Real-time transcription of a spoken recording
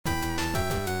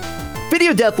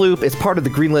Video Deathloop is part of the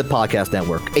Greenlit Podcast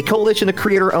Network, a coalition of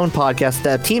creator-owned podcasts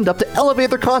that have teamed up to elevate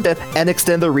their content and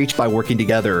extend their reach by working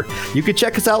together. You can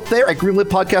check us out there at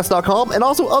greenlitpodcast.com and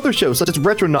also other shows such as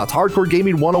Retronauts, Hardcore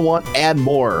Gaming 101, and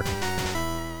more.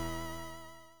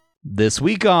 This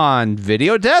week on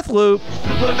Video Deathloop.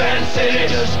 Super Van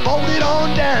City, just hold it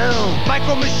on down.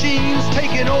 Micro Machines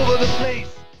taking over the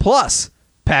place. Plus,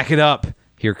 pack it up.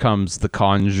 Here comes the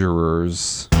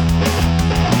Conjurers.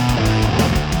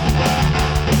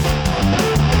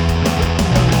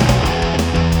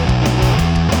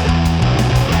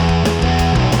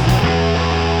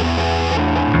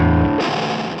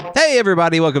 Hey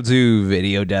everybody, welcome to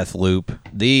Video Deathloop,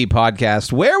 the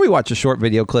podcast where we watch a short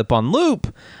video clip on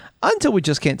loop until we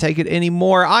just can't take it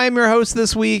anymore. I am your host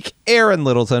this week, Aaron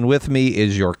Littleton. With me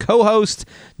is your co-host,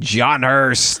 John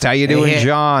Hurst. How you doing,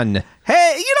 John?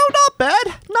 Hey,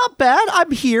 not bad.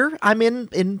 I'm here. I'm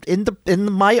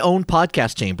in my own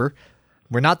podcast chamber.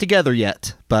 We're not together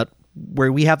yet, but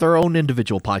where we have our own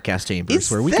individual podcast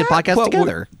chambers where we can podcast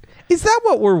together. Is that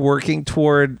what we're working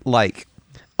toward, like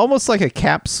almost like a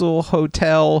capsule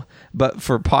hotel, but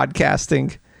for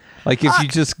podcasting? Like if you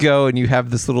just go and you have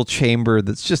this little chamber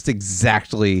that's just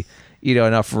exactly,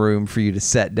 enough room for you to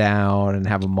sit down and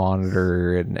have a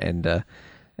monitor and a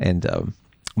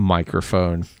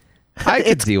microphone. I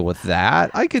could deal with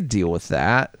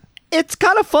that. It's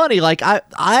kind of funny. Like I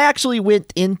actually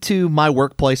went into my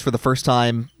workplace for the first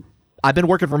time. I've been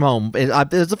working from home.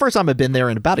 It's the first time I've been there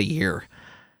in about a year.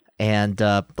 And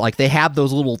they have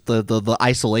those little the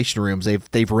isolation rooms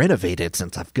they've renovated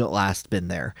since I've last been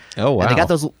there. Oh wow! And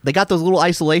they got those little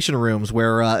isolation rooms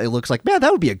where it looks like, man,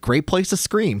 that would be a great place to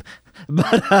scream.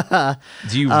 But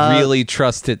do you really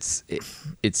trust its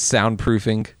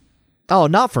soundproofing? Oh,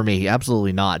 not for me,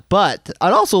 absolutely not. But it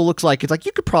also looks like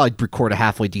you could probably record a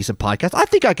halfway decent podcast. I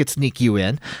think I could sneak you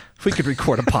in if we could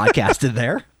record a podcast in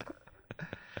there.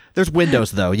 There's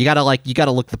windows though. You gotta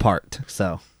look the part.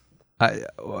 So.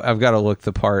 I've got to look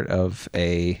the part of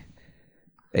a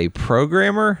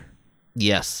programmer.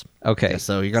 Yes. Okay. Yeah,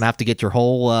 so you're gonna have to get your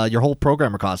whole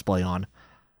programmer cosplay on.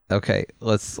 Okay.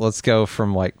 Let's go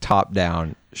from like top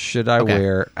down. Should I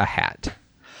wear a hat?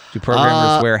 Do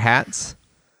programmers wear hats?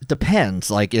 Depends.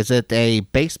 Like, is it a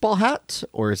baseball hat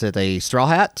or is it a straw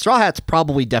hat? Straw hat's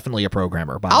probably definitely a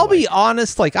programmer. I'll be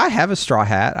honest. Like, I have a straw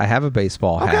hat. I have a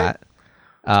baseball hat.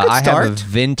 I have a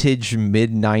vintage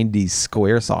mid-90s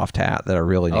Squaresoft hat that I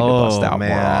really need to bust out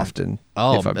more often,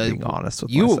 if I'm being honest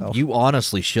with myself. You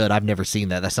honestly should. I've never seen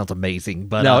that. That sounds amazing.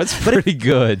 But no, it's pretty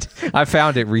good. I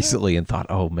found it recently and thought,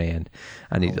 oh, man,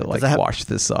 I need to wash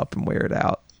this up and wear it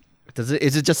out.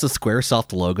 Is it just a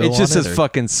Squaresoft logo? It just says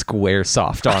fucking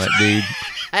Squaresoft on it, dude.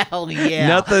 Hell yeah.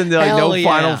 Nothing, no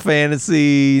Final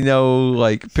Fantasy, no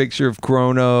like picture of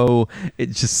Chrono. It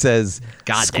just says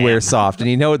Squaresoft.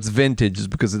 And it's vintage just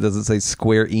because it doesn't say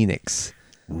Square Enix.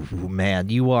 Ooh, man,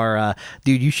 you are,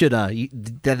 dude. You should.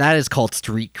 That is called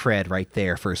street cred right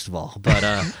there. First of all,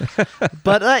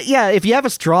 but yeah, if you have a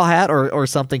straw hat or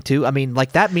something too, I mean,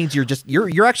 like that means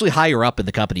you're actually higher up in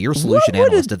the company. You're a solution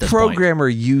analyst at this point. What would a programmer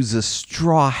use a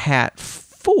straw hat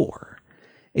for?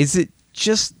 Is it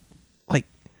just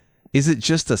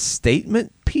a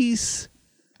statement piece?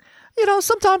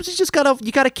 Sometimes you just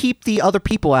gotta keep the other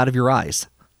people out of your eyes.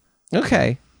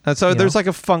 Okay. So there's like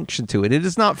a function to it. It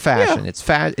is not fashion. Yeah.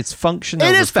 It's function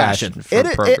over fashion for a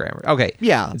programmer. Okay.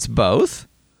 Yeah. It's both?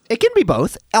 It can be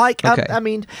both. Like, okay. I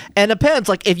mean, and it depends.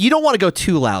 Like, if you don't want to go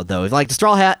too loud, though, if like the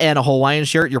straw hat and a Hawaiian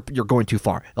shirt, you're going too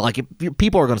far. Like,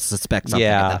 people are going to suspect something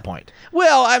at that point.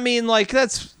 Well, I mean, like,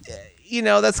 that's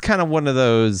kind of one of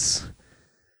those.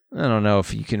 I don't know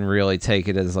if you can really take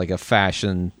it as like a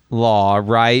fashion law,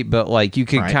 right? But like, you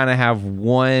can kind of have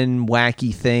one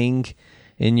wacky thing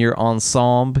in your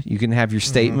ensemble. You can have your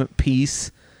statement piece.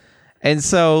 And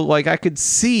so like I could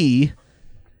see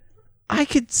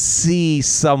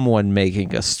someone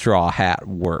making a straw hat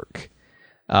work.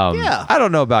 I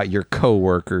don't know about your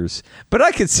coworkers, but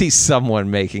I could see someone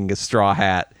making a straw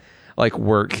hat like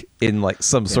work in like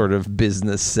some sort of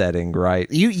business setting, right?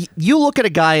 You look at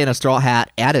a guy in a straw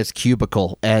hat at his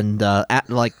cubicle and at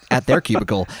their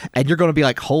cubicle, and you're going to be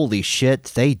like, holy shit,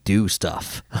 they do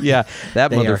stuff. Yeah,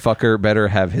 that motherfucker better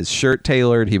have his shirt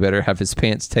tailored. He better have his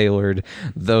pants tailored.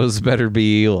 Those better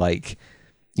be like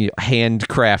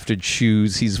handcrafted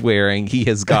shoes he's wearing. He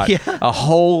has got a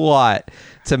whole lot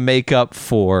to make up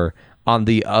for on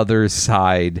the other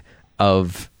side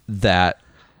of that,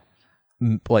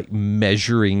 like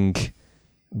measuring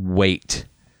weight.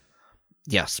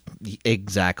 Yes,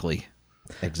 exactly.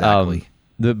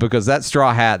 Because that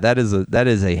straw hat, that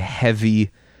is a heavy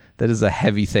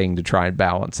thing to try and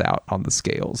balance out on the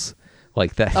scales.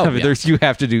 like that. Oh, I mean, yeah. there's you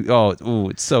have to do. Oh, ooh,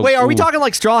 it's so. Wait, are we ooh. talking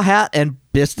like straw hat and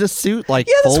business suit? Like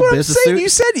Yeah, that's full what I'm business saying. suit? You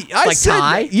said I Like said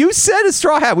tie? you said a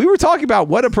straw hat. We were talking about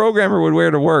what a programmer would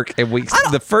wear to work, and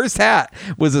the first hat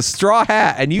was a straw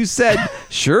hat, and you said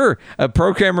sure, a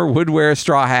programmer would wear a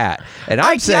straw hat, and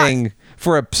I'm saying.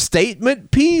 For a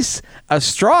statement piece, a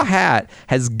straw hat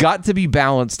has got to be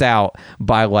balanced out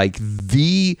by like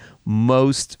the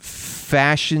most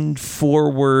fashion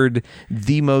forward,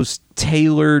 the most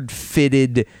tailored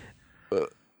fitted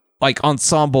like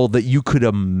ensemble that you could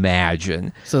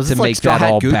imagine So is to this like make straw that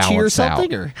hat all Gucci balance or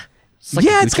something? out. Or it's like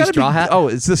Yeah, a it's Gucci got to be. straw hat. Oh,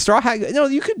 it's the straw hat. No,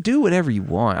 you could do whatever you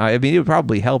want. I mean, it would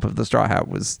probably help if the straw hat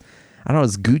was. I don't know.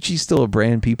 Is Gucci still a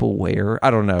brand people wear?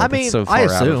 I don't know. I That's mean, so far I out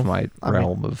of assume. my I mean-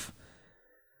 realm of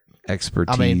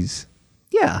expertise.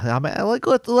 Yeah, I mean,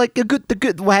 like a good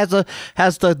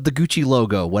has the Gucci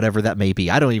logo, whatever that may be.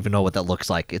 I don't even know what that looks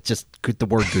like. It's just the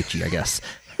word Gucci, I guess.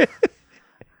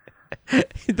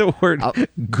 The word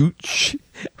gooch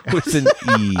with an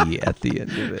E at the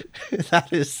end of it.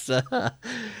 That is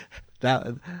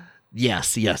that.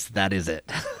 Yes, that is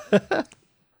it.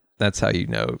 That's how you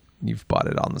know you've bought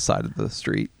it on the side of the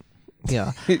street.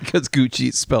 Yeah, Because Gucci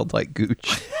is spelled like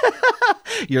gooch.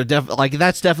 you're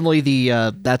that's definitely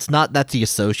the that's the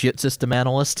associate system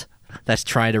analyst that's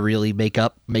trying to really make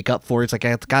up for it. It's like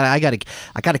I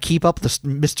gotta keep up with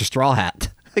Mr. Straw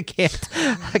Hat. I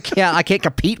can't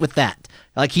compete with that.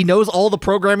 Like he knows all the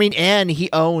programming and he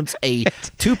owns a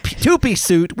two-piece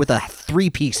suit with a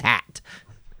 3-piece hat.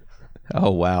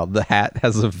 Oh, wow. The hat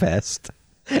has a vest.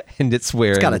 And it's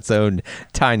wearing its own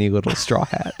tiny little straw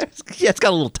hat. Yeah, it's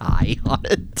got a little tie on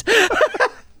it.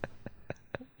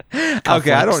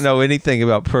 Okay, I don't know anything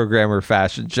about programmer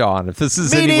fashion, John. If this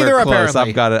is Me anywhere neither, close,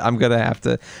 apparently.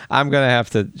 I'm gonna have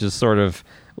to just sort of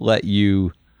let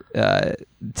you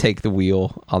take the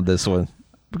wheel on this one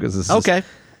because this Okay.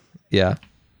 Yeah,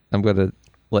 I'm gonna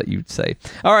let you say.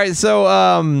 All right,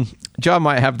 so John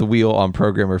might have the wheel on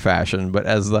programmer fashion, but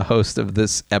as the host of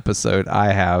this episode,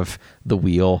 I have the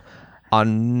wheel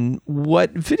on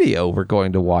what video we're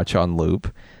going to watch on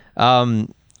loop. Of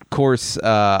course,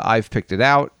 I've picked it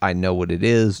out. I know what it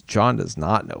is. John does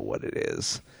not know what it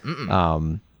is.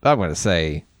 I'm going to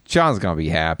say John's going to be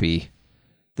happy.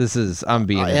 I'm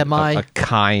being a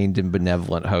kind and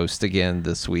benevolent host again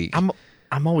this week.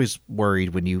 I'm always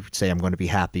worried when you say I'm going to be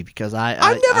happy because I'm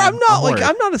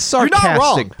not a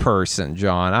sarcastic person,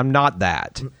 John. I'm not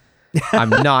that. I'm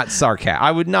not sarcastic. I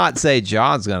would not say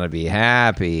John's going to be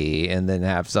happy and then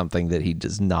have something that he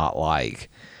does not like.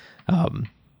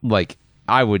 Like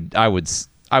I would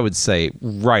say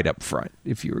right up front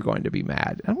if you were going to be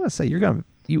mad. I'm going to say you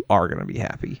are going to be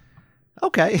happy.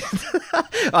 Okay.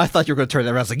 I thought you were going to turn that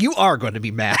around. I was like, you are going to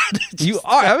be mad. You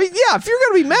are. I mean, yeah, if you're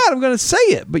going to be mad, I'm going to say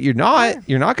it, but you're not.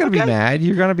 You're not going to be mad.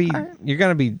 You're going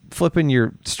to be flipping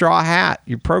your straw hat,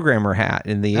 your programmer hat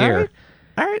in the air.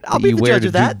 All right. I'll be the judge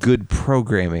of that. Do good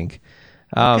programming.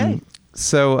 Okay.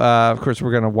 So, of course,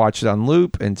 we're going to watch it on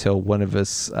loop until one of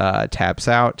us taps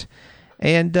out.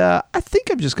 And I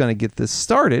think I'm just going to get this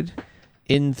started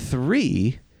in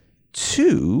 3,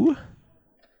 2,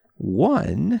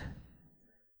 1,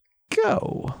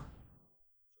 go.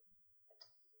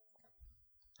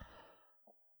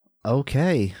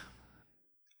 Okay.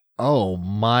 Oh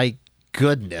my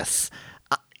goodness,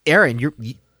 Aaron,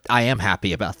 I am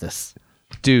happy about this.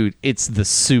 Dude, it's the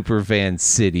Super Van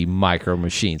City Micro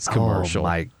Machines commercial. Oh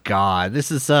my god, this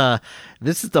is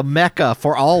the mecca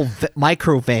for all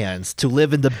micro vans to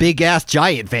live in the big ass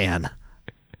giant van.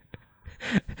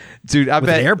 Dude, I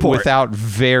bet airport. without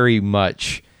very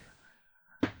much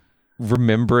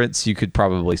remembrance, you could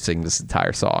probably sing this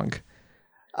entire song.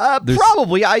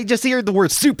 Probably. I just heard the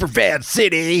word Super Van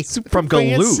City from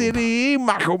Van Galoob. City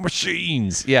Micro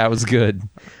Machines. Yeah, it was good.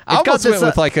 I got almost this, went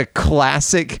with like a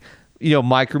classic,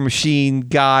 Micro Machine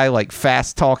guy, like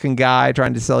fast talking guy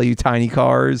trying to sell you tiny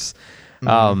cars.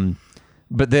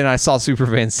 But then I saw Super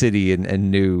Van City and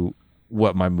knew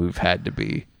what my move had to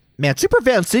be. Man, Super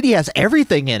Van City has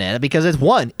everything in it because it's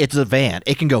a van.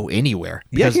 It can go anywhere.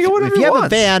 Yeah, it can go wherever if you it have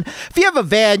wants. if you have a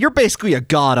van, you're basically a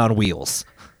god on wheels.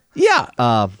 Yeah.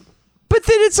 But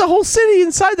then it's a whole city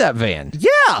inside that van.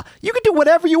 Yeah, you can do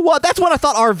whatever you want. That's what I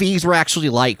thought RVs were actually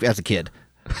like as a kid.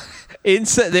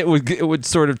 Inside, it would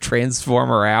sort of transform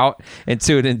her out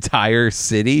into an entire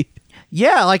city.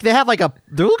 Yeah, like they have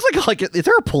there looks like is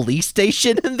there a police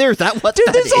station in there? Is that what? Dude,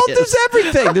 that there's is?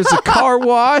 everything. There's a car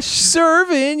wash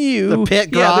serving you. The pit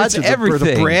Yeah, garage, there's there's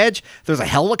everything. a bridge. There's a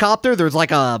helicopter. There's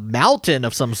like a mountain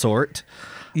of some sort.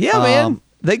 Yeah, man.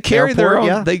 They carry their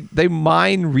airport, own. yeah. They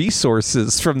mine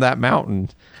resources from that mountain.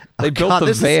 They built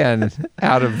the van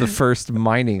out of the first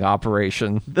mining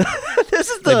operation. This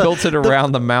is they built it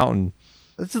around the mountain.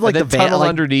 This is like and the tunnel van,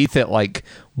 underneath it, like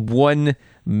 1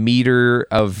 meter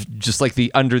of just like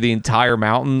under the entire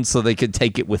mountain, so they could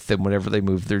take it with them whenever they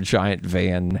moved their giant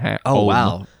van. Oh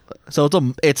wow! So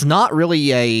it's not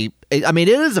really I mean,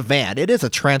 it is a van. It is a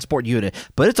transport unit,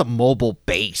 but it's a mobile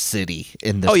base city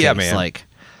in this case. Yeah, man. Like,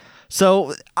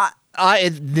 so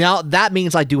I now that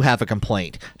means I do have a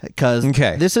complaint because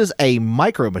this is a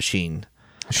micro machine.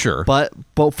 Sure, but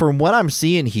from what I'm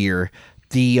seeing here,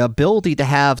 the ability to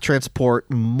have transport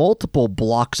multiple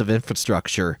blocks of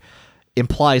infrastructure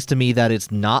implies to me that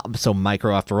it's not so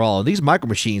micro after all. And these micro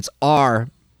machines are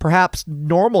perhaps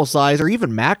normal size or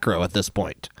even macro at this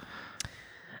point.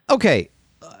 Okay.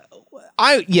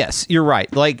 Yes, you're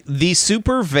right. Like the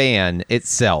super van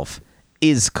itself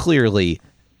is clearly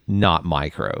not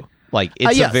micro. Like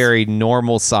it's a very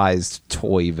normal sized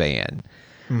toy van.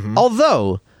 Mm-hmm.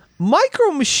 Although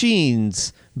micro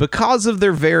machines, because of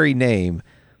their very name,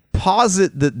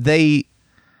 posit that they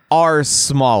are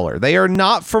smaller. They are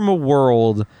not from a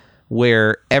world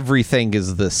where everything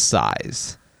is this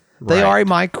size. They are a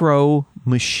micro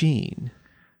machine.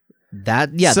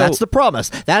 That's the promise.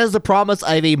 That is the promise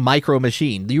of a micro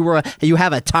machine. You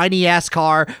have a tiny ass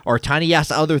car or tiny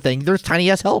ass other thing. There's tiny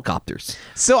ass helicopters.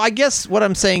 So I guess what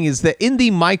I'm saying is that in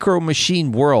the micro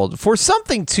machine world, for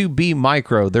something to be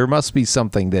micro, there must be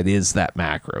something that is that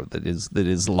macro, that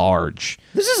is large.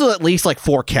 This is at least like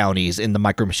 4 counties in the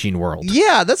micro machine world.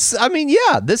 Yeah, this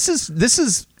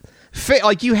is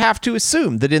like you have to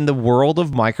assume that in the world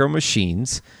of micro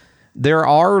machines, there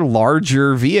are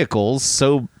larger vehicles,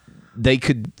 so they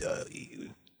could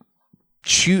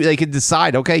choose. They could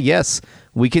decide, okay, yes,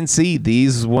 we can see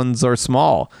these ones are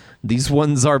small. These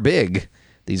ones are big.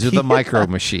 These are the micro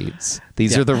machines.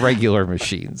 These are the regular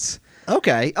machines.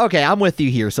 Okay, I'm with you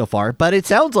here so far. But it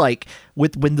sounds like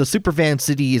when the Supervan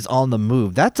City is on the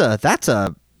move, that's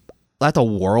a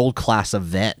world-class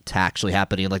event actually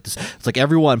happening like this. It's like,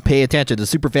 everyone pay attention. The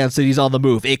Supervan City's on the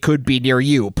move. It could be near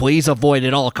you. Please avoid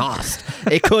at all costs.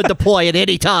 It could deploy at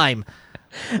any time.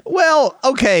 Well,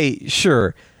 okay,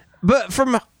 sure. But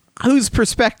from whose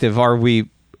perspective are we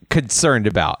concerned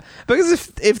about? Because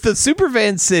if the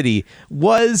Supervan City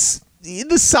was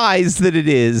the size that it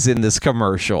is in this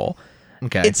commercial,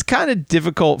 it's kind of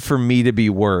difficult for me to be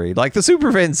worried. Like, the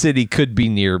Supervan City could be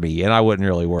near me, and I wouldn't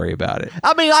really worry about it.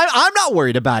 I mean, I'm not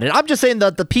worried about it. I'm just saying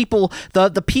that the people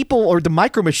or the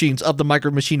micro machines of the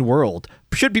micro machine world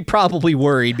should be probably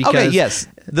worried because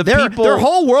their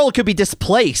whole world could be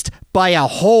displaced by a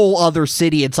whole other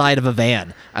city inside of a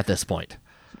van at this point.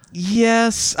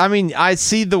 Yes, I mean, I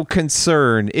see the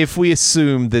concern if we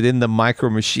assume that in the Micro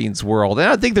Machines world, and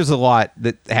I think there's a lot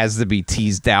that has to be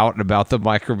teased out about the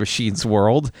Micro Machines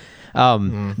world,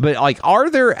 but like, are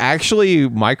there actually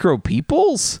micro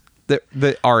peoples that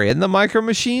are in the Micro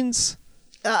Machines?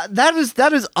 That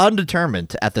is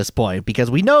undetermined at this point, because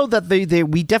we know that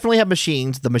we definitely have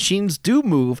machines. The machines do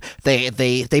move.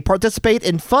 They participate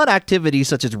in fun activities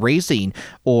such as racing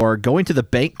or going to the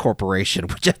bank corporation,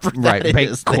 whichever that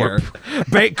is.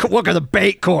 Bank Corp. Look at the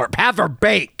Bank Corp. Have her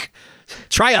bank.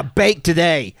 Try a bank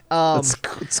today.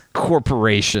 It's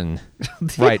corporation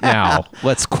right now.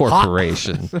 Let's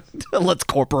corporation. Let's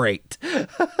corporate.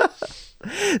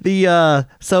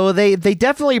 So they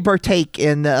definitely partake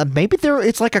in maybe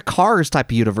it's like a Cars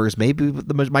type of universe. Maybe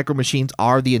the micro machines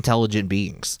are the intelligent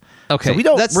beings. Okay,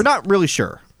 so we're not really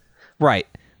sure. Right.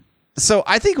 So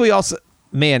I think we also,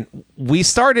 we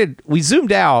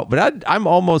zoomed out, but I'm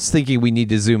almost thinking we need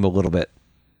to zoom a little bit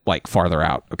like farther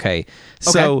out. Okay.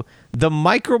 So the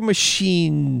micro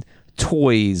machine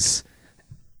toys,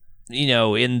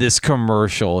 in this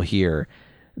commercial here,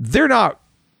 they're not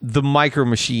the micro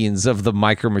machines of the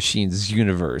Micro Machines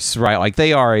universe, right? Like,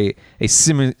 they are a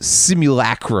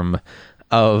simulacrum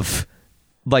of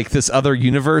like this other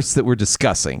universe that we're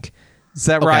discussing. Is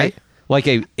that right? Like,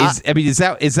 is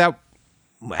that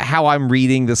how I'm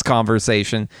reading this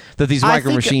conversation? That these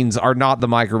micro machines are not the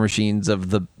micro machines of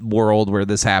the world where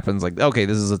this happens. Like, okay,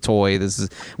 this is a toy.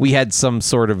 We had some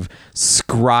sort of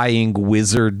scrying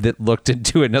wizard that looked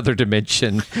into another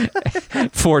dimension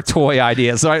for toy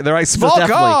ideas. So they're like small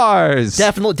cars.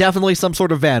 Definitely some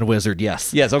sort of van wizard.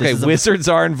 Yes. Yes. Okay. Wizards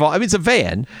are involved. I mean, it's a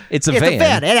van. It's a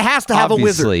van, and it has to have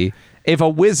obviously, a wizard. If a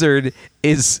wizard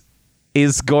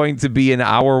is going to be in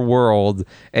our world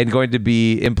and going to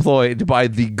be employed by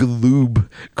the Gloob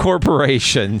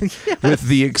Corporation with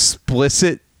the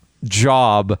explicit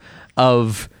job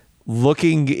of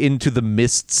looking into the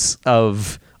mists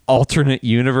of alternate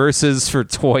universes for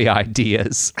toy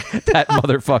ideas. That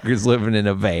motherfucker's living in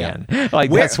a van.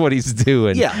 Like, that's what he's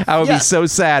doing. Yeah. I would be so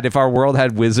sad if our world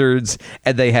had wizards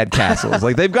and they had castles.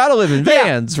 Like, they've got to live in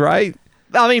vans, right?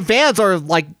 I mean, vans are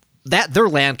like that. They're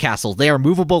land castles. They are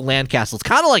movable land castles,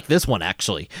 kind of like this one,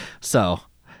 actually. So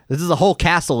this is a whole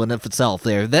castle in of itself.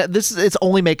 There, it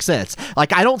only makes sense.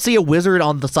 Like, I don't see a wizard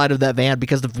on the side of that van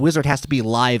because the wizard has to be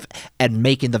live and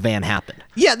making the van happen.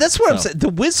 Yeah, that's what I'm saying. The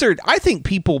wizard. I think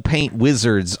people paint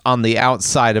wizards on the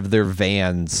outside of their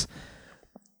vans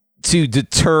to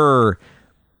deter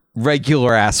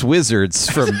regular ass wizards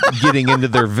from getting into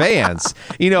their vans.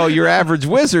 You know, your average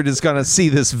wizard is going to see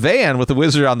this van with the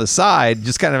wizard on the side,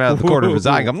 just kind of out of the corner of his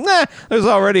eye, and go, nah, there's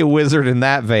already a wizard in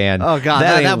that van. Oh god,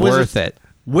 that ain't worth it.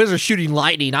 Wizard shooting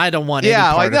lightning. I don't want any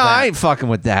part like, of no, that. I ain't fucking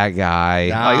with that guy.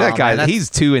 No, like, that guy, man, he's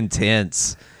too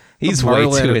intense. He's way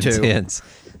too intense.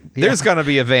 There's going to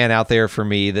be a van out there for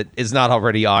me that is not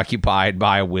already occupied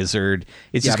by a wizard.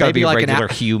 It's just going to be a like regular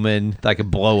human that could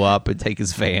blow up and take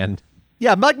his van.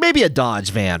 Yeah, like maybe a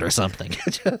Dodge van or something.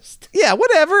 Yeah,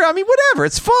 whatever. I mean, whatever.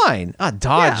 It's fine. A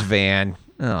Dodge van.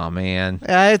 Oh, man.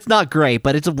 It's not great,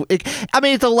 but it's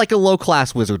like a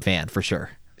low-class wizard van for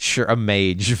sure. Sure, a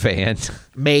mage van.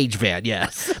 Mage van,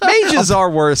 yes. Mages are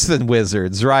worse than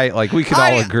wizards, right? Like, we could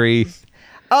all agree.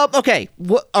 Okay.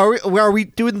 What are we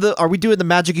doing the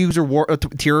magic user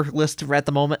tier list at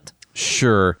the moment?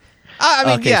 Sure. I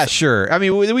mean, okay, sure. I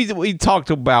mean, we talked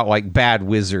about like bad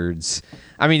wizards.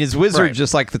 I mean, is wizard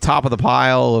just like the top of the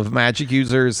pile of magic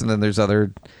users, and then there's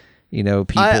other,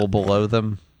 people below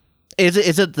them?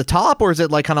 Is it the top, or is it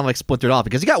like kind of like splintered off?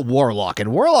 Because you got warlock,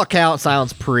 and warlock count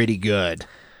sounds pretty good.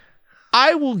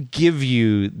 I will give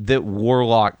you that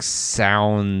warlock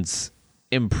sounds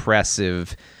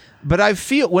impressive, but I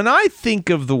feel when I think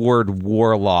of the word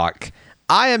warlock,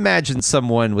 I imagine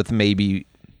someone with maybe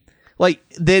like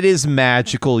that is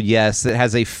magical, yes, that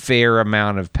has a fair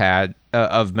amount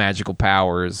of magical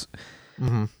powers,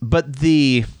 but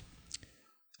it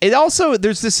also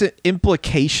there's this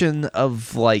implication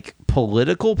of like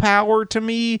political power to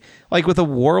me, like with a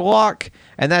warlock,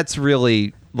 and that's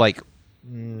really like.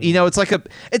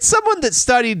 It's someone that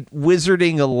studied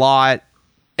wizarding a lot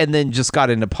and then just got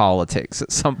into politics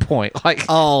at some point. Like,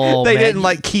 they didn't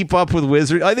like keep up with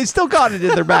wizard. Like, they still got it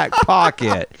in their back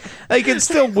pocket. They can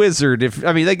still wizard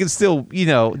they can still,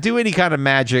 do any kind of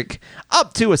magic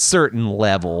up to a certain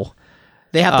level.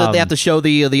 They have to show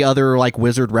the other like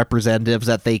wizard representatives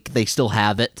that they still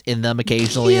have it in them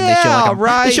occasionally, and they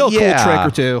show a cool trick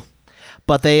or two.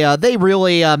 But they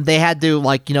really they had to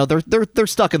like they're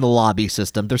stuck in the lobby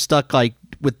system. They're stuck like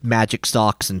with magic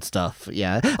stocks and stuff.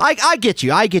 Yeah, I get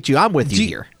you. I'm with you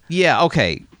here. Yeah.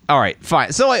 Okay. All right.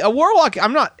 Fine. So like a warlock,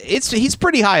 he's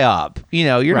pretty high up.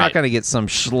 You're not going to get some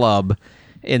schlub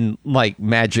in like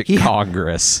Magic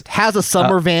Congress. Has a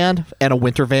summer van and a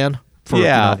winter van. For,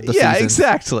 the season.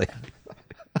 Exactly.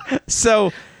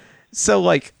 So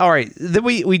like, all right, then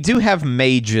we do have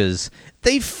mages.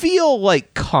 They feel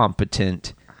like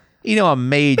competent. A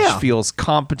mage feels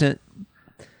competent,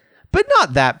 but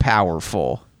not that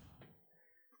powerful.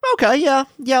 Okay, yeah,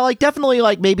 like definitely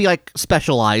like maybe like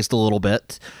specialized a little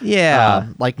bit. Yeah,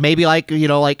 like maybe like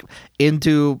like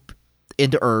into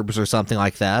herbs or something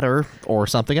like that, or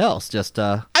something else. Just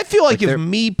I feel like if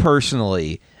me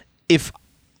personally, if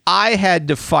I had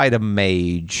to fight a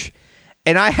mage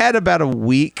and I had about a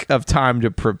week of time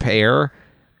to prepare,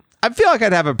 I feel like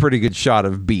I'd have a pretty good shot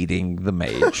of beating the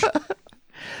mage.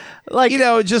 Like,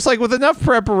 just like with enough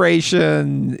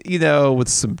preparation, with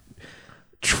some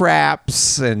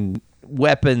traps and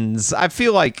weapons, I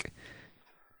feel like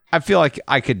I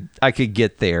could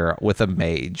get there with a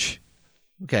mage.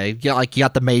 Okay, yeah, like you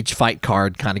got the mage fight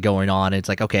card kind of going on. It's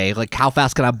like, okay, like how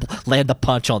fast can I land a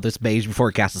punch on this mage before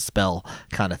it casts a spell,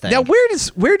 kind of thing. Now,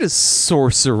 where does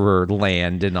sorcerer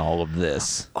land in all of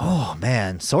this? Oh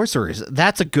man, sorcerers.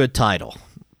 That's a good title.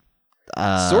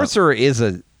 Sorcerer is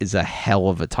a hell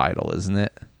of a title, isn't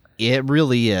it? It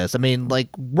really is. I mean, like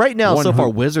right now, so far,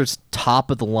 Wizard's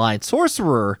top of the line.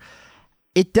 Sorcerer,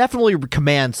 it definitely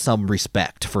commands some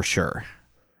respect for sure.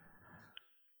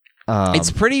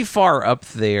 It's pretty far up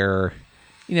there,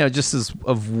 just as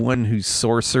of one who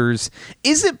sorcers.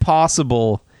 Is it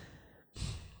possible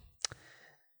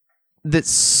that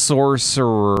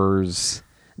sorcerers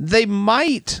they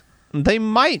might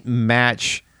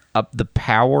match up the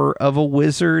power of a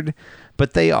wizard,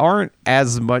 but they aren't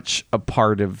as much a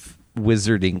part of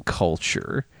wizarding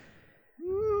culture?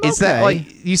 Is that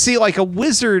like you see like a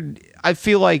wizard? I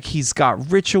feel like he's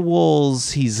got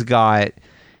rituals. He's got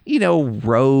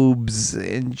robes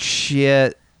and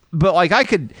shit. But like I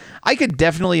could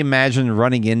definitely imagine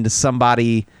running into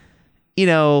somebody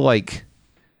like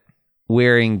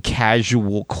wearing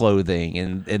casual clothing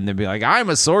and they'd be like, I'm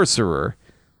a sorcerer.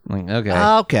 I'm like,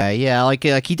 okay, yeah, like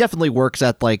he definitely works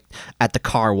at the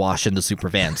car wash in the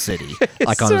Supervan City,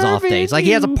 like on his off days. Like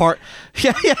he has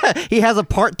he has a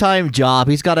part-time job.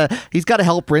 He's got to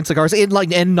help rinse the cars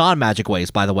in non-magic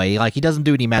ways. By the way, like he doesn't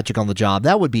do any magic on the job.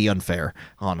 That would be unfair,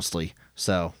 honestly.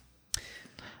 So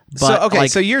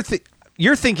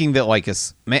you're thinking that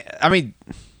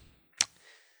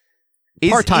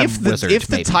part-time wizard, if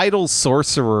the title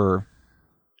sorcerer,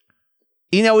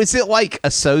 is it like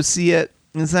associate?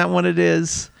 Is that what it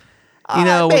is?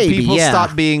 When people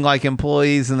stopped being like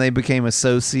employees and they became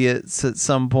associates at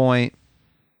some point,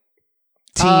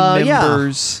 team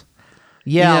members.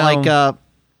 Yeah,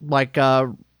 like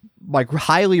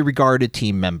highly regarded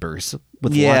team members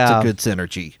with lots of good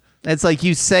synergy. It's like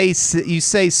you say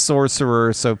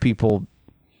sorcerer, so people,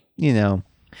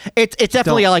 It's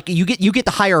definitely like you get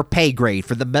the higher pay grade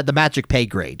for the magic pay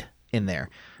grade in there.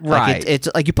 Right. Like it's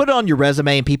like you put it on your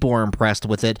resume and people are impressed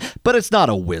with it, but it's not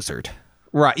a wizard.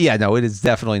 Right. Yeah, no, it is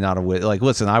definitely not a wizard. Like,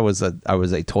 listen, I was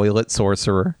a toilet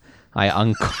sorcerer. I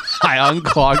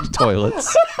unclogged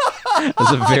toilets. I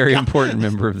was a very important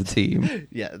member of the team.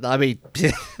 Yeah, I mean,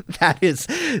 that is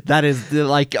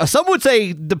like some would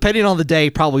say, depending on the day,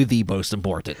 probably the most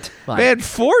important. Man,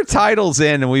 4 titles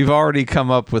in, and we've already come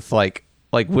up with like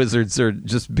wizards are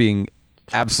just being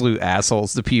absolute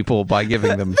assholes to people by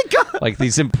giving them like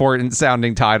these important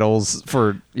sounding titles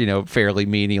for fairly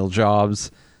menial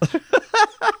jobs.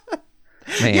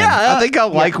 Man, I think I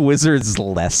like wizards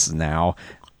less now.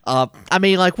 I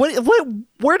mean, like,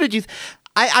 where did you?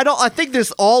 I think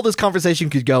all this conversation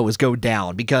could go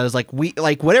down because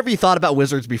whatever you thought about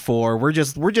wizards before, we're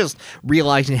just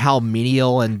realizing how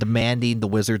menial and demanding the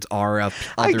wizards are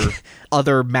of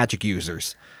other magic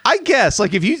users. I guess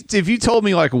if you told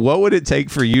me what would it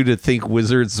take for you to think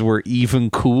wizards were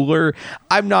even cooler,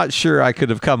 I'm not sure I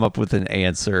could have come up with an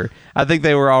answer. I think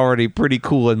they were already pretty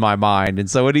cool in my mind, and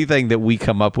so anything that we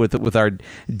come up with our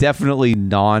definitely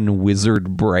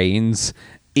non-wizard brains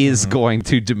is going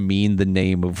to demean the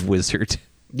name of wizard.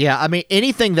 Yeah, I mean,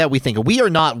 anything that we think of, we are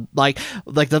not like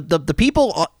the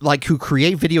people who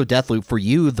create Video Deathloop, for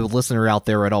you, the listener out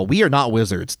there at all. We are not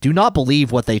wizards. Do not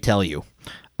believe what they tell you.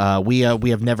 We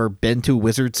have never been to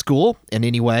wizard school in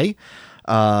any way.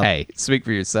 Hey, speak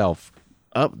for yourself.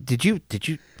 Did you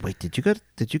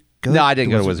go? No, I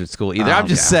didn't go to wizard school either. I'm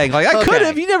just saying, I could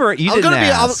have. You didn't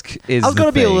ask. I was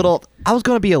gonna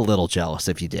be a little jealous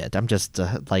if you did. I'm just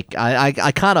I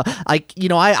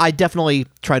definitely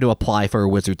tried to apply for a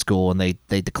wizard school and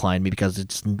they declined me because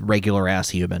it's regular ass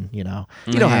human. You know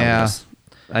how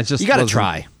it is. You got to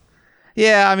try.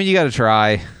 Yeah, I mean you got to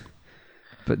try.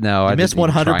 But no, I missed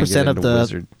 100% of the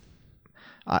wizard.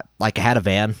 I had a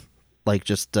van,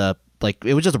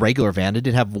 it was just a regular van. It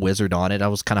didn't have a wizard on it. I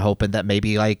was kind of hoping that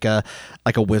maybe like a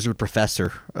wizard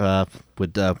professor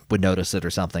would notice it or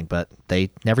something, but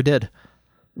they never did.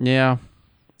 Yeah,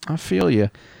 I feel you.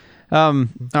 All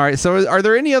right. So, are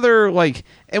there any other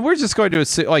And we're just going to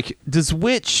assume does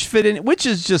witch fit in? Witch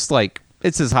is just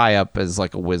it's as high up as a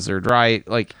wizard, right?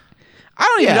 I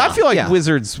don't even. I feel like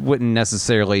wizards wouldn't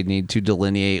necessarily need to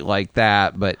delineate like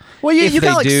that, but you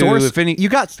got you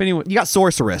got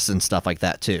sorceress and stuff like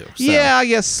that too. So. Yeah, I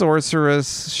guess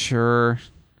sorceress, sure.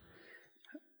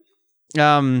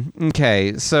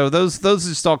 Okay, so those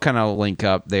just all kind of link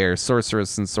up there,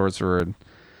 sorceress and sorcerer.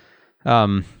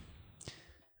 I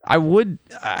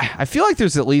feel like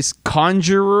there's at least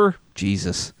conjurer.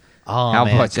 Jesus, how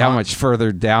much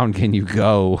further down can you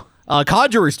go?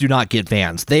 Conjurers do not get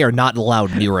vans. They are not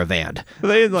allowed near a van.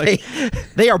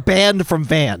 They are banned from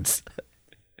vans.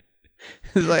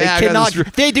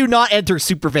 They do not enter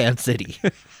Supervan City.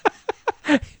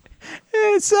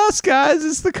 It's us, guys.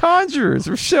 It's the Conjurers.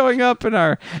 We're showing up in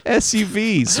our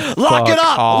SUVs. Lock it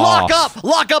up.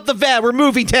 Lock up the van. We're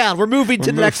moving town. We're moving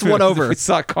to the next one over. We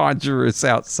saw Conjurers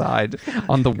outside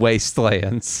on the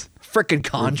wastelands. Frickin'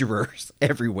 Conjurers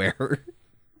everywhere.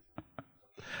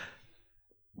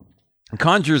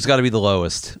 Conjurer's got to be the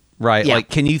lowest, right? Yeah.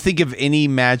 Can you think of any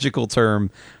magical term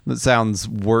that sounds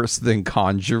worse than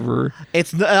conjurer?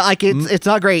 It's it's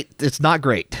not great. It's not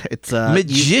great. It's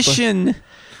magician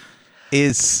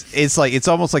it's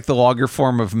almost like the longer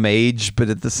form of mage, but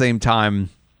at the same time,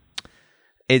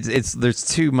 it's there's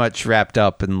too much wrapped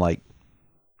up in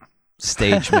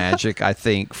stage magic. I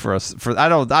think I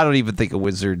don't even think a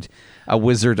wizard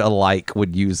alike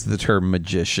would use the term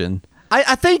magician.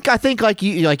 I think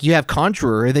you have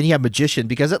conjurer and then you have magician,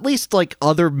 because at least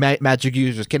other magic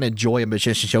users can enjoy a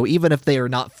magician show even if they are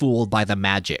not fooled by the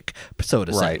magic, so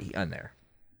to say, in there.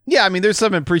 Yeah, I mean there's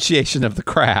some appreciation of the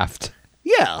craft.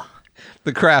 Yeah.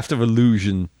 The craft of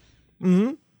illusion.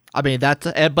 I mean that's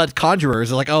but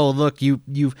conjurers are like, oh look, you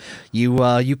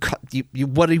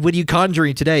what are you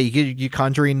conjuring today? You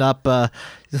conjuring up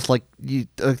just like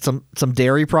some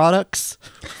dairy products.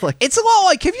 Like It's a lot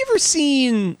like, have you ever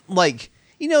seen like,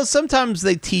 sometimes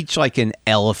they teach like an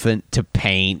elephant to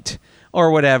paint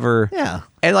or whatever. Yeah.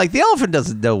 And like the elephant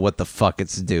doesn't know what the fuck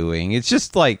it's doing. It's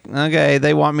just like, okay,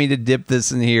 they want me to dip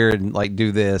this in here and like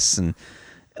do this, and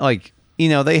like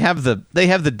they have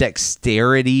the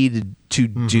dexterity to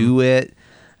do it,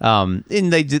 and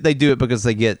they do it because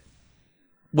they get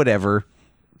whatever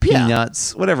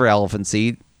peanuts, whatever elephants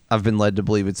eat. I've been led to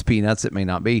believe it's peanuts. It may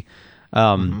not be,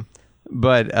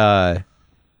 but at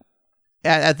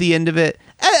the end of it,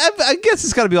 I guess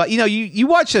it's got to be like you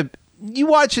watch an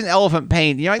elephant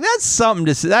paint. And you're like, that's something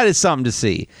to see. That is something to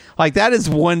see. Like that is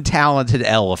one talented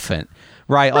elephant,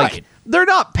 right? Like. They're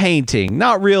not painting,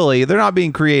 not really. They're not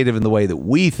being creative in the way that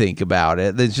we think about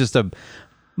it. It's just a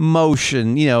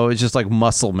motion, it's just like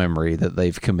muscle memory that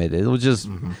they've committed, which is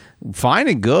fine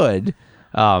and good.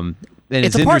 And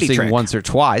it's interesting trick. Once or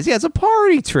twice. Yeah, it's a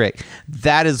party trick.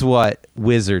 That is what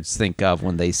wizards think of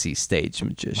when they see stage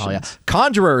magicians. Oh, yeah.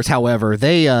 Conjurers, however,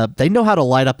 they know how to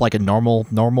light up like a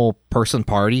normal person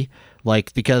party.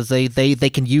 Like, because they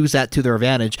can use that to their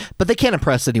advantage, but they can't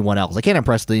impress anyone else. They can't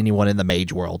impress anyone in the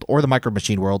mage world or the Micro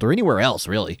Machine world or anywhere else,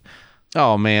 really.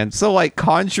 Oh, man. So, like,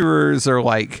 conjurers are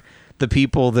like the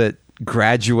people that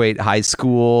graduate high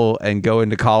school and go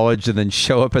into college and then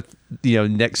show up at,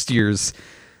 next year's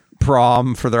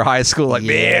prom for their high school. Like,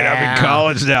 man, I'm in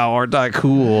college now. Aren't I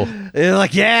cool? They're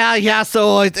like, yeah,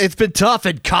 so it's been tough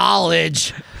in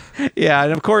college. Yeah,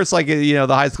 and of course, like, the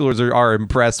high schoolers are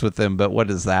impressed with them, but what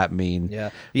does that mean? Yeah,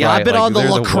 right? I've been on the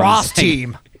lacrosse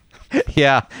team.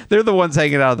 Yeah, they're the ones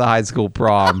hanging out at the high school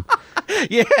prom.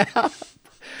 Yeah.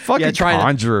 Fucking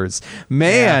conjurers.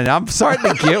 Man, I'm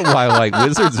starting to get why, like,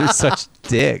 wizards are such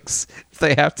dicks if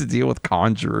they have to deal with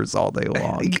conjurers all day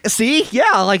long. See?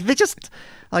 Yeah, like, they just,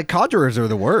 like, conjurers are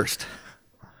the worst.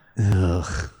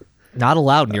 Ugh. Not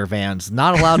allowed near vans.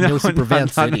 Not allowed near Super Van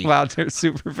City. Not allowed near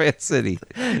Super Van City.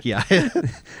 Yeah.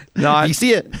 Not, you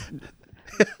see it?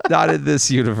 Not in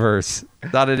this universe.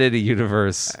 Not in any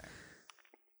universe.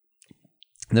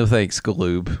 No thanks,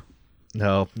 Galoob.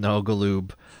 No,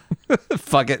 Galoob.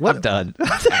 Fuck it. What? I'm done.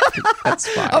 That's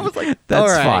fine. I was like,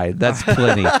 that's fine. That's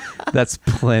plenty. That's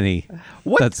plenty.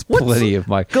 That's plenty of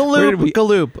my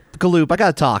Galoob. I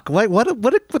gotta talk.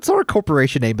 What sort of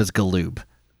corporation name is Galoob?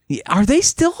 Are they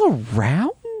still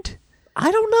around? I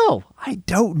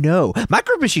don't know.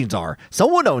 Micro Machines are.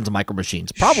 Someone owns Micro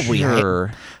Machines. Probably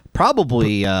Hasbro,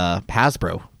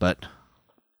 but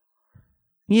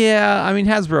yeah, I mean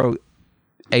Hasbro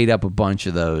ate up a bunch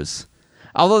of those.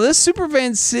 Although this Super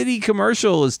Van City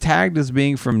commercial is tagged as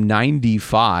being from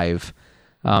 95.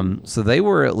 So they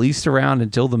were at least around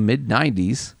until the mid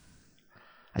 90s.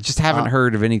 I just haven't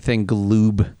heard of anything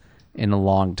Galoob in a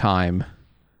long time.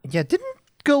 Yeah, didn't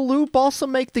Galoob also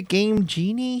make the Game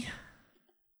Genie?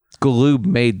 Galoob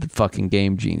made the fucking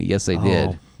Game Genie. Yes, they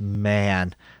did.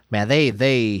 Man, they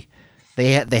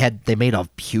made a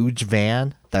huge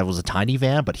van that was a tiny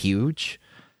van but huge.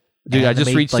 Dude, I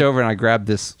just reached over and I grabbed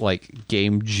this like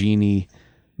Game Genie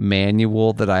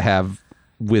manual that I have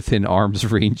within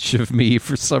arm's reach of me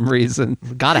for some reason.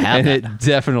 Gotta have it. And it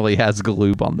definitely has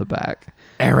Galoob on the back.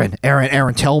 Aaron,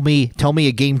 tell me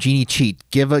a Game Genie cheat.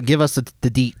 Give us the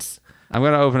deets. I'm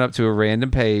going to open up to a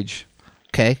random page.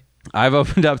 Okay. I've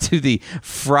opened up to the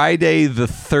Friday the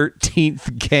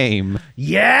 13th game.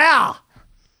 Yeah!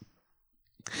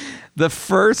 The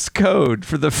first code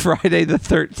for the Friday the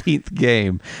 13th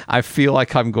game. I feel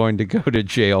like I'm going to go to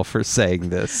jail for saying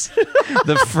this.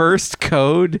 The first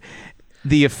code,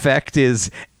 the effect is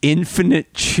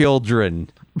infinite children.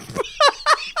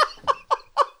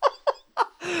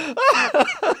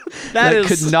 That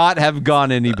could not have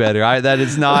gone any better. That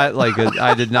is not like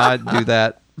I did not do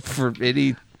that for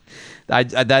any.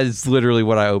 That is literally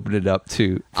what I opened it up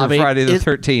to for Friday the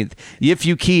 13th. If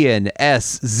you key in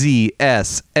SZSLUEVK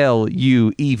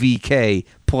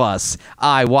plus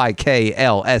IYKLSEAY,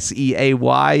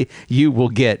 you will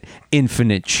get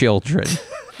infinite children.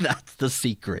 That's the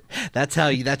secret. That's how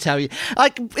you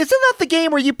like. Isn't that the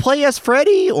game where you play as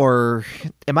Freddy, or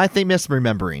am I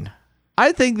misremembering?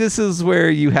 I think this is where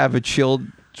you have a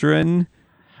children,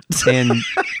 and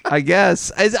I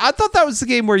guess I thought that was the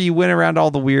game where you went around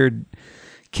all the weird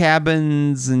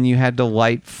cabins and you had to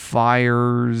light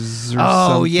fires or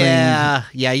something. Yeah,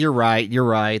 you're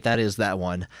right. That is that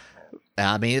one.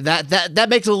 I mean, that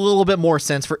makes a little bit more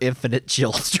sense for infinite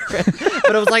children.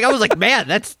 But I was like, man,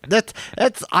 that's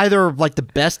either like the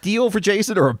best deal for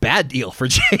Jason or a bad deal for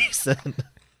Jason.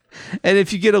 And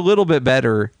if you get a little bit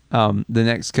better, the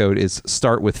next code is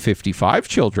start with 55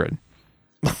 children.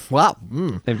 Wow.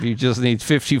 If you just need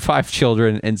 55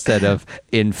 children instead of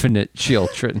infinite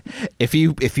children. If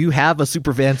you have a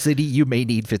Super Van City, you may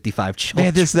need 55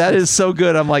 children. Man, that is so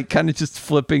good. I'm like kind of just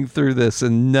flipping through this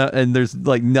and there's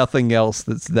like nothing else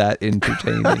that's that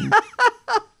entertaining.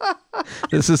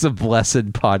 This is a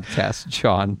blessed podcast,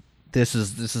 John. This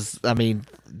is I mean,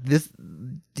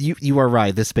 you are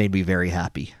right. This made me very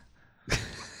happy.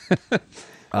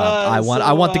 I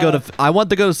want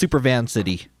to go to Super Van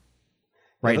City.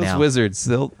 Right those now, wizards,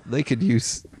 they could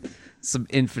use some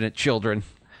infinite children.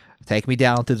 Take me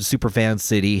down to the Super Van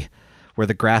City, where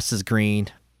the grass is green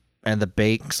and the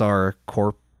bakes are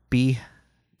corpy.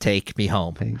 Take me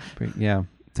home. Take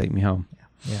me home.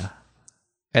 Yeah,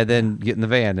 and then get in the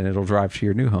van, and it'll drive to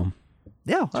your new home.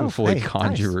 Yeah, to avoid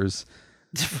conjurers.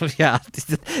 Nice. yeah.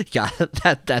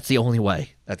 That's the only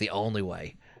way. That's the only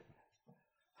way.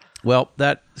 Well,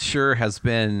 that sure has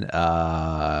been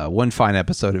one fine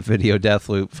episode of Video Death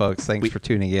Loop, folks. Thanks for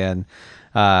tuning in.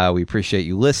 We appreciate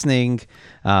you listening.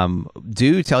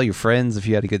 Do tell your friends if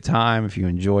you had a good time, if you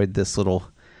enjoyed this little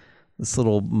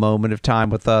moment of time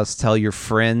with us. Tell your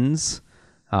friends.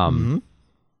 You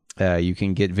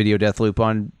can get Video Death Loop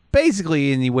on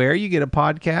basically anywhere you get a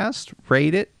podcast.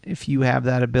 Rate it if you have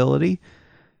that ability.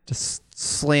 Just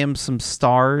slam some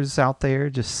stars out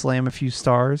there. Just slam a few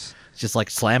stars. Just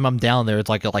like slam them down there. It's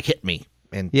like hit me.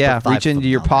 And reach into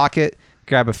your pocket,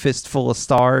 grab a fistful of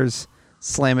stars,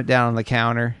 slam it down on the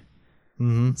counter.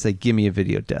 Say, give me a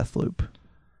Video Death Loop.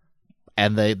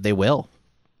 And they will.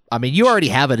 I mean, you already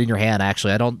have it in your hand,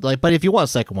 actually. I don't like, but if you want a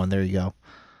second one, there you go.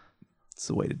 It's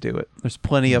the way to do it. There's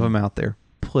plenty of them out there.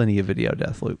 Plenty of Video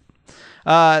Death Loop.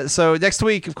 So next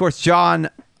week, of course, John,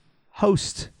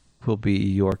 host, will be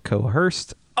your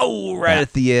co-host.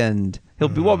 At the end.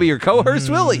 Won't be your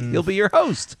co-host, will he? He'll be your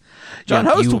host. John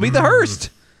Host will be the host.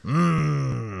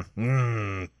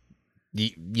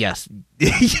 Yes.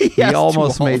 We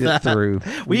almost made it through.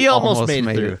 We almost made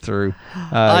it through.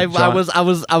 I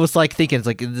was like thinking, it's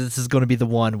like, this is going to be the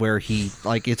one where he,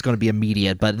 like, it's going to be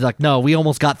immediate, but like, no, we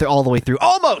almost got there all the way through.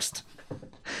 Almost.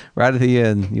 Right at the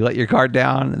end, you let your guard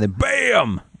down, and then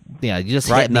bam. Yeah, you just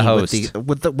right hit in the me host.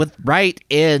 with right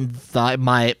in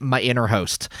my inner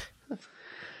host.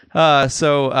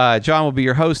 So John will be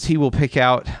your host. He will pick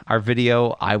out our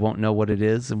video. I won't know what it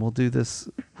is, and we'll do this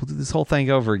whole thing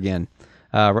over again.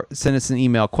 Send us an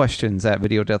email,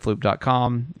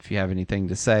 questions@videodeathloop.com. If you have anything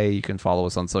to say, you can follow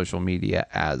us on social media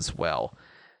as well.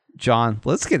 John,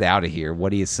 let's get out of here.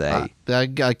 What do you say?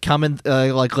 Come in,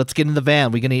 let's get in the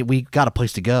van. We got a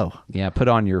place to go. Yeah, put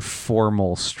on your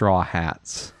formal straw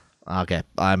hats. Okay,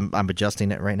 I'm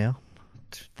adjusting it right now.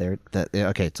 There,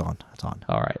 okay, it's on. It's on.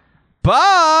 All right.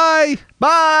 Bye.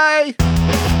 Bye.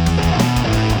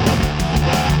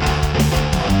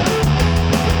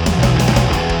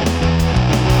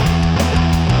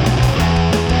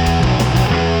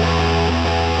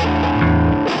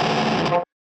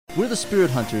 We're the Spirit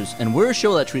Hunters, and we're a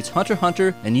show that treats Hunter x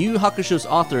Hunter and Yu Yu Hakusho's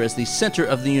author as the center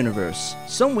of the universe.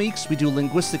 Some weeks we do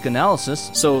linguistic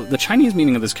analysis. So the Chinese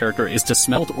meaning of this character is to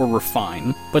smelt or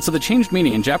refine, but so the changed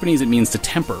meaning in Japanese it means to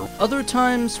temper. Other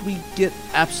times we get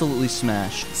absolutely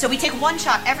smashed. So we take one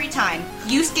shot every time.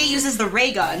 Yusuke uses the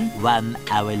ray gun. 1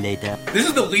 hour later. This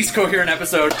is the least coherent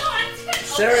episode.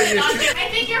 Sarah, I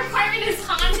think your apartment is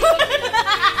haunted.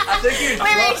 I think you're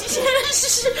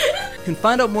You can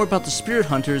find out more about the Spirit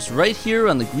Hunters right here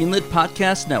on the Greenlit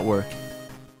Podcast Network.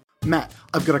 Matt,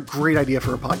 I've got a great idea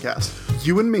for a podcast.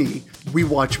 You and me, we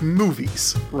watch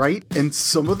movies, right? And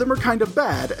some of them are kind of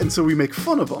bad, and so we make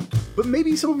fun of them. But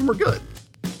maybe some of them are good.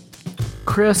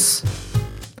 Chris,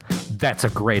 that's a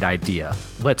great idea.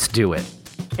 Let's do it.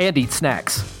 And eat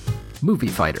snacks. Movie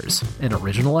Fighters, an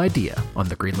original idea on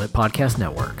the Greenlit Podcast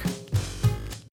Network.